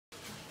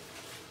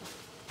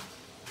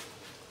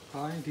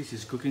Hi, this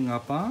is Cooking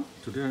Appa.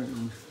 Today,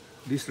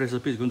 this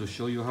recipe is going to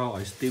show you how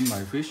I steam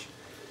my fish.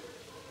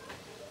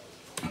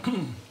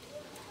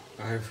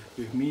 I have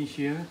with me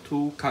here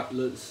 2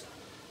 cutlets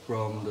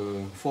from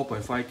the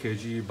 4.5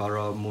 kg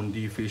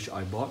barramundi fish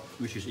I bought,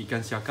 which is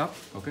ikan siakap,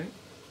 okay?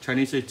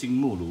 Chinese say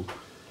jingmulu,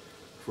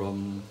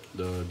 from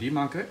the D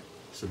market.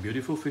 It's a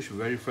beautiful fish,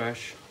 very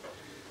fresh.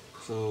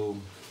 So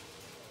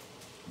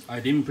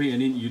I didn't bring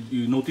any.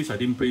 You notice I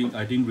didn't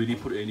really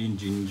put any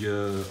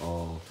ginger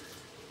or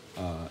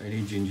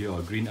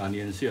green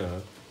onions here,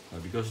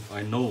 because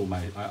I know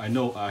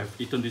I've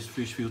eaten this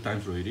fish few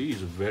times already. It's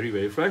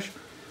very fresh.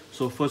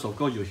 So first, of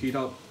course, you heat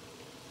up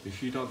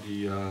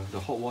the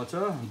hot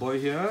water, boil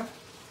here,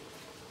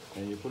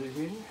 and you put it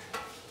in.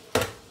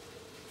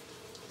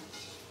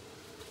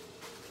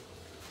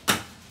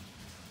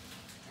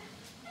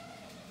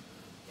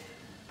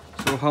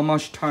 So how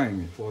much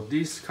time for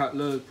this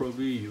cutlet?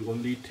 Probably you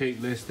only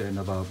take less than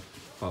about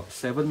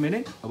 7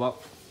 minutes.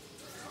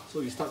 So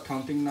you start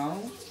counting now.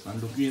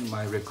 I'm looking at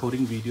my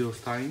recording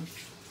video's time.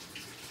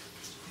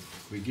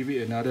 We give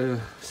it another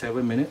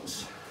 7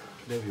 minutes,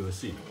 then we will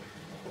see.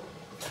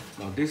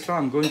 Now this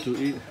time I'm going to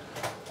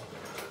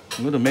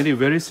make it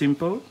very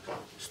simple.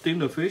 Steam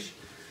the fish.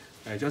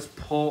 I just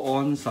pour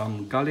on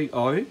some garlic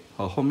oil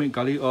or homemade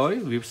garlic oil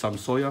with some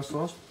soya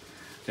sauce,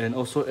 and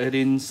also add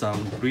in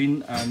some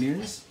green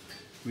onions,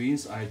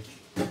 which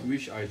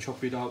I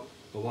chop it up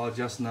a while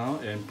just now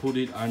and put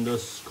it under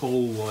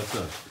cold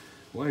water.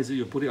 Why is it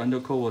you put it under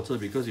cold water?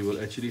 Because it will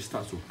actually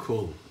start to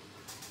cool,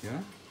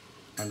 yeah,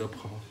 under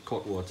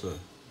cold water.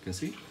 You can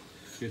see,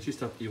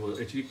 it will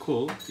actually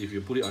cool if you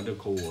put it under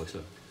cold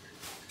water.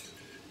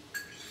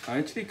 I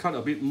actually cut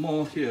a bit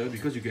more here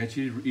because you can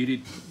actually eat it.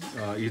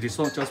 It is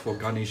not just for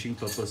garnishing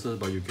purposes,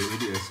 but you can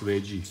eat it as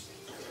veggie.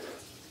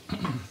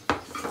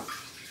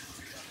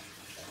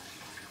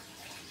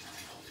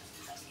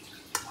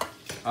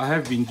 I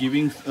have been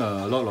giving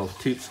a lot of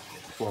tips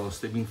for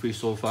steaming fish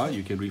so far.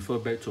 You can refer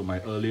back to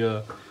my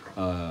earlier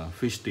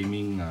fish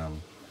steaming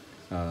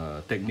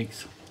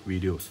techniques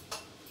videos.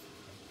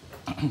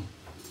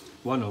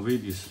 One of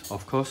it is,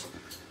 of course,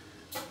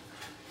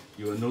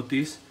 you will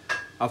notice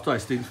after I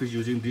steam fish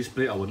using this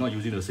plate, I will not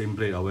using the same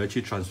plate. I will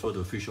actually transfer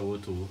the fish over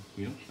to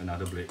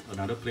another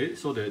plate,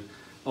 so that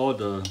all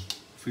the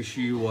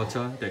fishy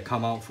water that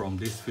come out from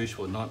this fish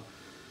will not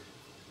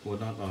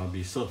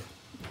be served.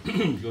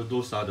 Because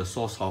those are the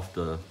source of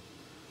the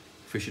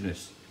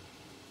fishiness.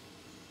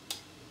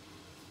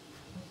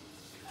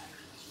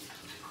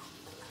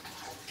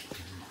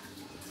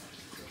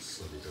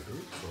 Just a little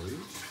bit, sorry,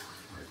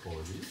 my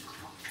apologies.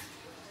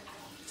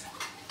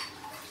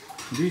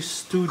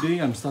 This today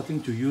I'm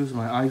starting to use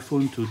my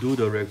iPhone to do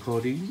the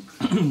recording.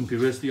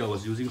 Previously I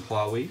was using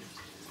Huawei.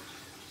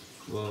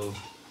 Well,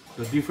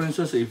 the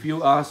differences, if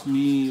you ask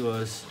me,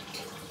 was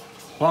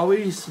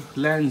Huawei's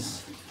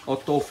lens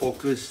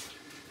autofocus.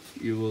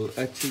 You will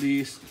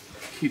actually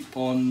keep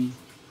on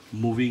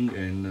moving,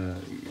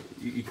 and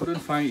you couldn't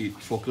find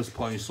its focus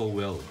point so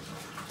well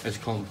as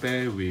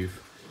compared with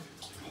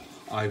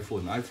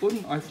iPhone.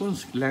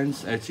 iPhone's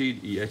lens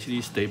actually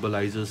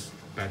stabilizes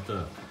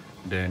better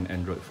than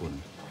Android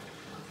phone,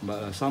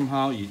 but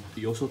somehow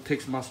it also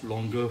takes much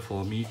longer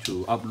for me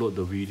to upload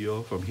the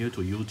video from here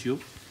to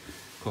YouTube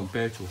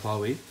compared to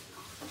Huawei.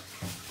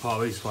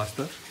 Huawei is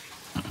faster.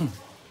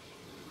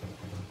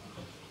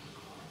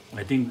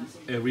 I think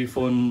every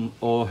phone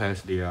all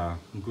has their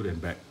good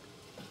and bad.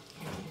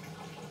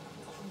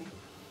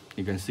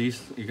 You can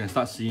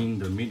start seeing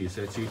the meat is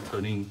actually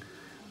turning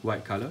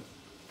white color.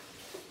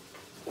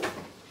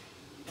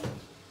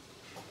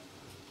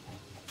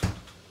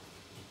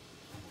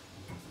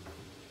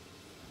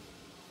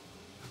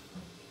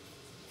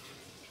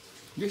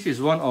 This is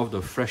one of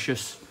the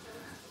freshest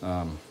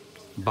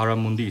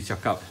barramundi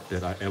siakap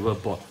that I ever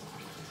bought.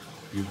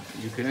 You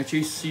can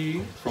actually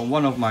see from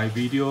one of my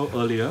video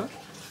earlier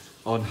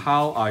on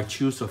how I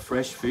choose a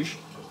fresh fish.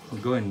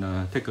 Go and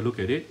take a look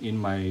at it in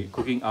my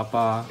Cooking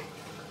Appa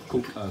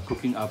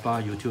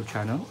YouTube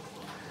channel.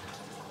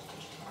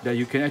 That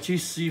you can actually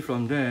see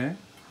from there,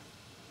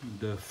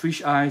 the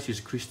fish eyes is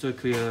crystal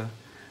clear,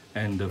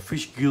 and the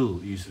fish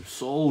gill is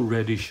so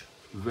reddish,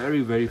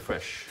 very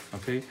fresh.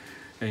 Okay,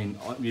 and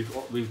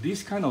with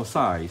this kind of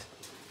size,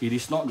 it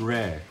is not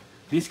rare.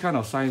 This kind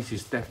of size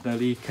is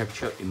definitely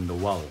captured in the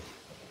wild.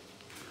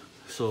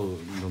 So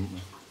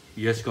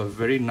it has got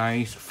very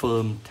nice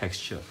firm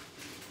texture.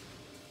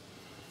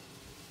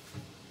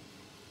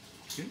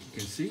 Okay, you can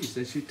see it's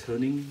actually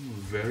turning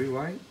very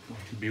white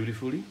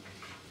beautifully.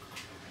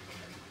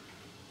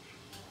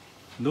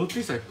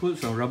 Notice I put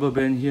some rubber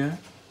band here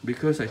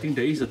because I think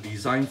there is a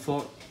design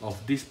fault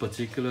of this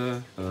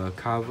particular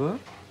cover.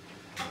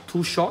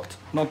 Too short,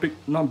 not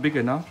big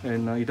enough,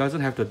 and it doesn't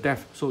have the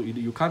depth, so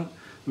you can't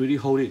really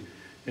hold it.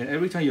 And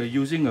every time you're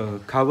using a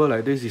cover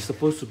like this, it's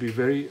supposed to be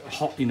very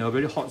hot, in a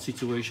very hot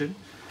situation.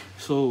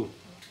 So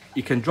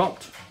it can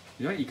drop,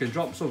 yeah, it can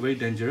drop, so very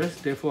dangerous.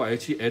 Therefore, I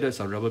actually added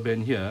some rubber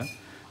band here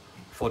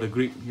for the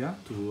grip, yeah,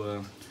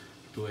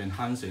 to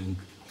enhance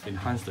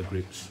the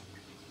grips.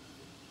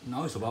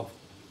 Now it's about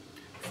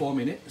 4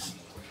 minutes.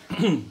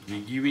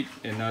 We give it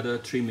another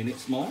 3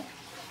 minutes more.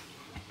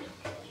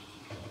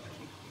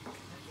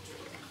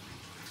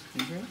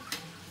 Okay.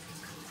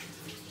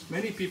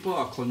 Many people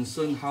are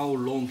concerned how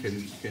long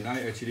can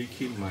I actually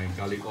keep my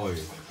garlic oil.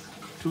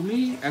 To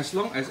me, as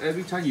long as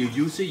every time you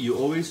use it, you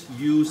always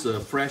use a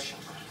fresh,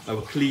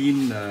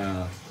 clean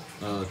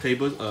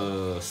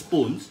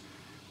spoons,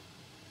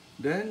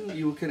 then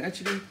you can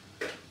actually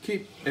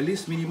keep at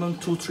least minimum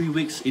 2-3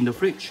 weeks in the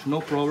fridge. No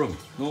problem,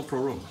 no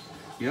problem.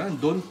 Yeah,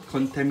 don't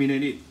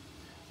contaminate it.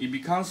 It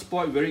becomes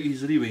spoiled very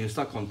easily when you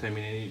start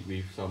contaminating it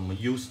with some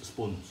used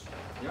spoons.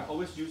 Yeah,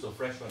 always use the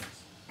fresh ones.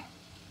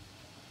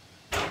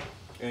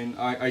 And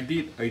I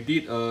did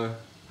a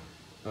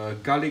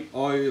garlic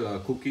oil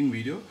cooking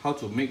video, how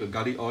to make a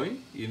garlic oil,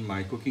 in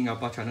my Cooking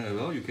Apa channel as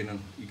well. You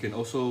can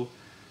also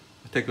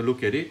take a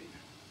look at it.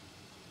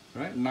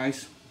 Right,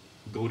 nice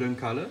golden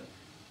color.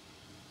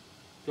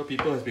 So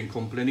people has been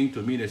complaining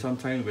to me that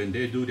sometimes when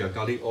they do their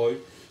garlic oil,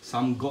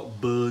 some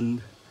got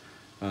burned,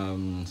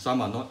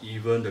 some are not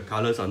even, the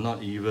colors are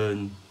not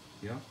even.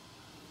 Yeah.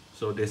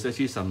 So there's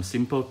actually some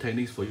simple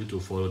techniques for you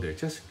to follow there.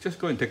 Just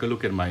go and take a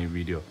look at my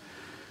video.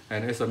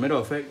 And as a matter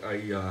of fact,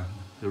 the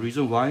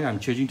reason why I'm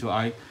changing to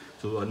a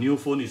new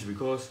phone is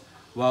because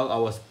while I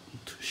was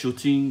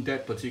shooting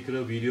that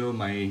particular video,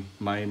 my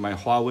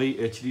Huawei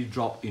actually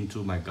dropped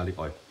into my garlic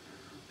oil.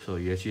 So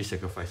it actually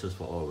sacrifices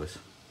for all of us.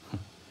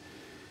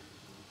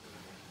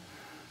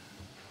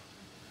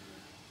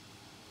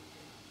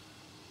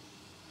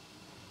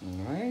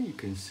 Alright, you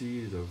can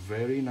see the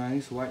very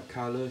nice white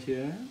color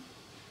here.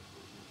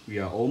 We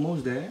are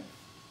almost there.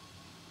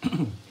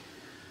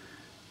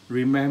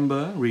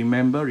 Remember,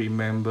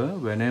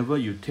 whenever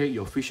you take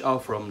your fish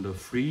out from the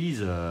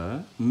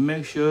freezer,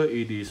 make sure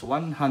it is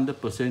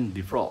 100%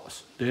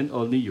 defrost. Then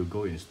only you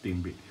go and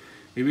steam it.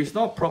 If it's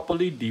not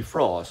properly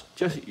defrost,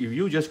 if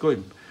you just go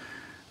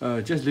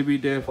and just leave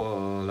it there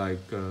for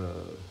like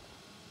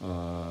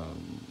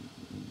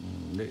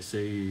let's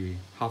say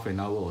half an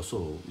hour or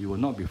so, you will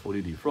not be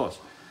fully defrost.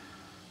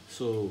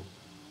 So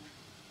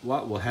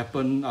what will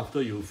happen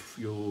after you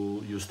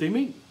steam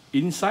it?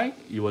 Inside,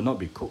 you will not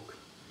be cooked.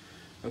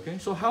 Okay,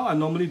 so how I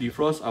normally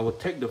defrost, I will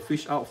take the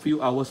fish out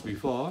few hours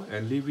before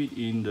and leave it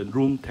in the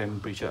room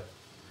temperature.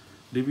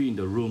 Leave it in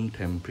the room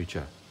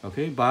temperature.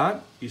 Okay,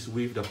 but it's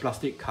with the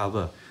plastic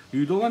cover.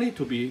 You don't want it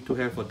to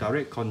have a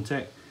direct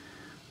contact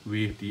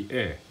with the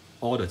air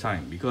all the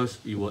time, because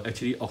it will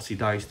actually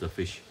oxidize the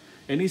fish.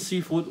 Any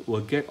seafood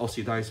will get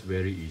oxidized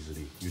very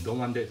easily. You don't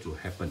want that to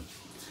happen.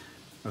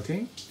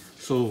 Okay,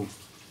 so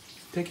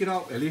take it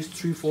out at least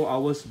 3-4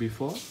 hours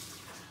before.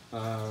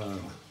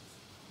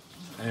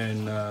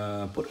 And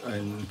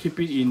keep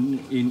it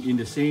in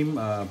the same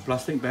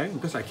plastic bag,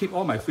 because I keep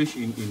all my fish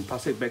in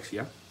plastic bags.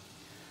 Yeah.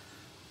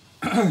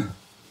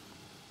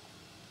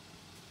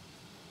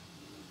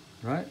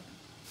 Right,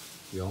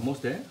 we're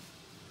almost there.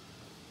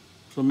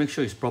 So make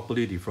sure it's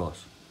properly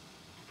defrost.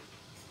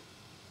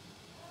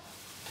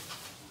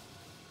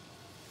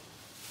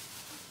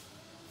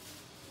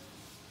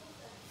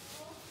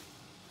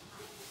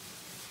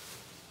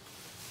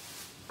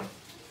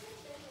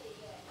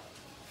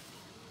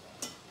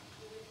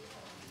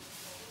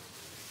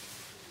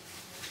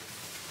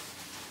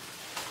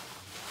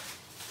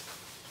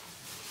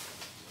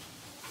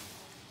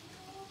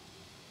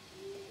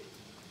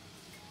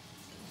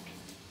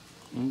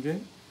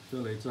 Okay, so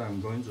later I'm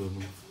going to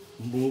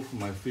move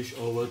my fish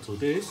over to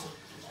this.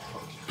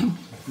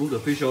 Move the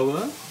fish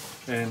over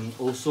and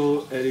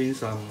also add in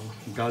some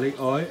garlic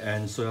oil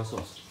and soya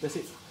sauce. That's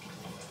it.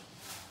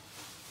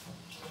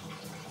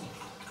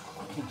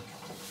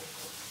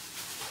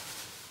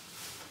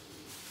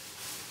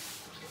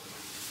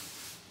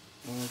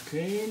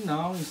 Okay,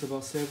 now it's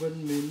about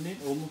 7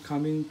 minutes, almost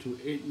coming to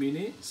 8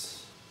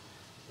 minutes.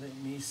 Let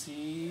me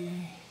see.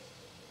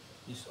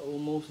 It's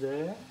almost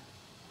there.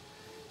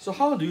 So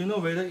how do you know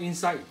whether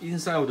inside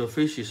of the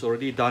fish is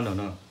already done or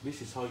not?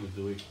 This is how you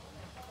do it.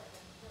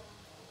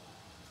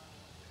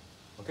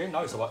 Okay,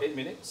 now it's about 8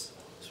 minutes.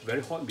 It's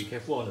very hot, be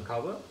careful on the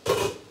cover.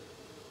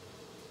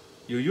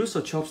 You use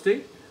a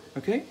chopstick,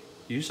 okay?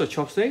 You use a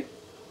chopstick,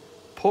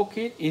 poke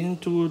it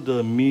into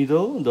the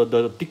middle,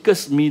 the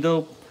thickest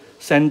middle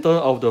center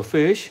of the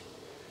fish,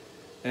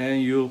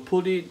 and you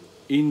put it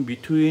in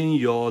between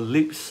your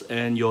lips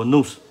and your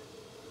nose.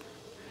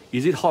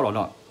 Is it hot or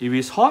not? If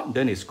it's hot,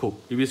 then it's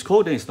cooked. If it's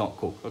cold, then it's not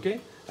cooked.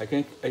 Okay? I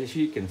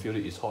actually can feel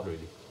it. It's hot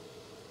already.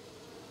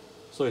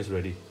 So it's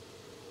ready.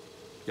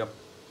 Yep,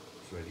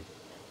 it's ready.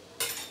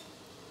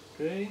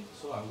 Okay,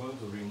 so I'm going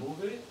to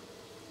remove it.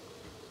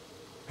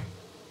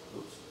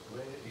 Oops,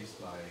 where is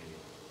my...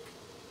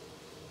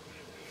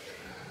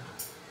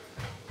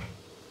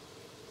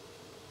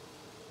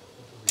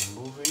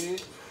 Remove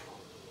it.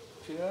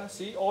 Here,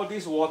 see all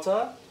this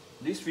water?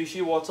 This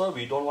fishy water,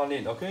 we don't want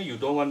it, okay? You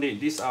don't want it.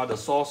 These are the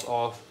source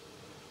for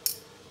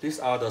the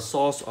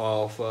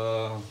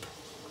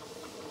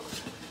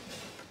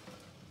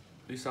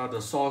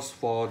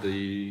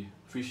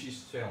fishy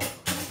smell.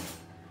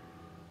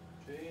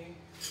 Okay.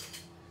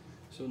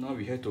 So now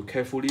we have to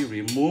carefully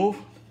remove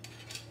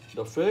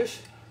the fish.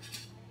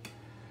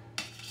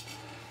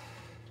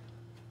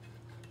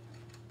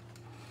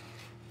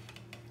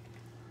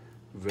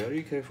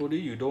 Very carefully,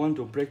 you don't want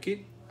to break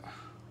it.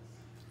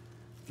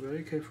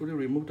 Very carefully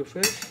remove the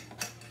fish.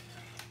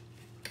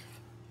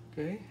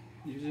 Okay,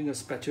 using a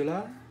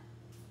spatula.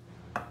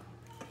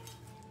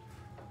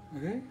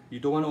 Okay, you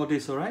don't want all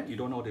this, alright? You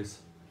don't want all this.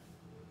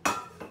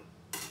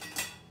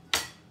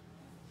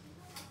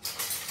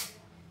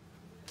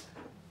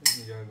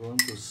 And you're going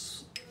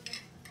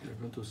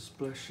to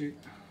splash it.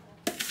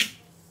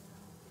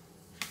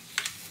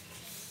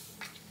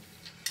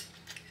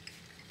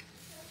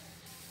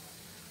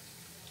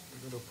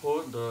 We're going to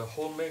put the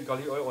homemade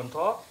garlic oil on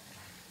top.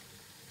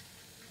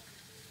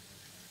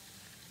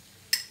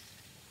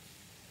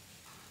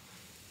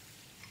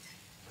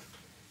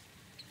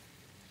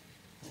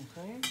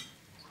 Okay.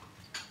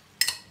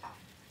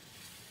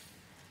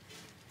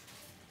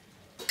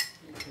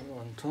 Okay,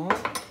 on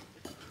top.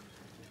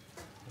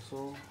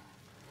 Also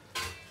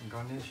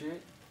garnish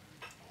it.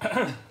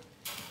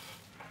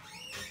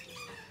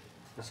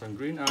 With some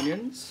green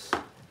onions.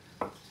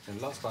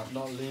 And last but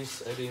not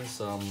least, add in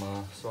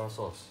some soy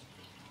sauce.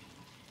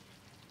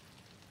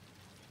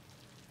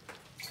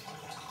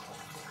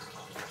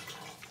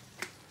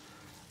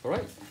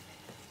 Alright.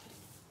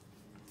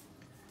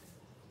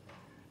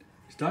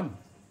 It's done.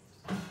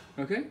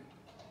 Okay,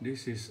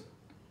 this is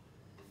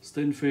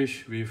steamed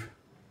fish with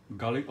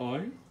garlic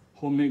oil,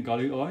 homemade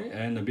garlic oil,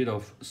 and a bit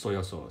of soy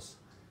sauce.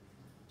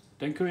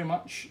 Thank you very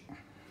much.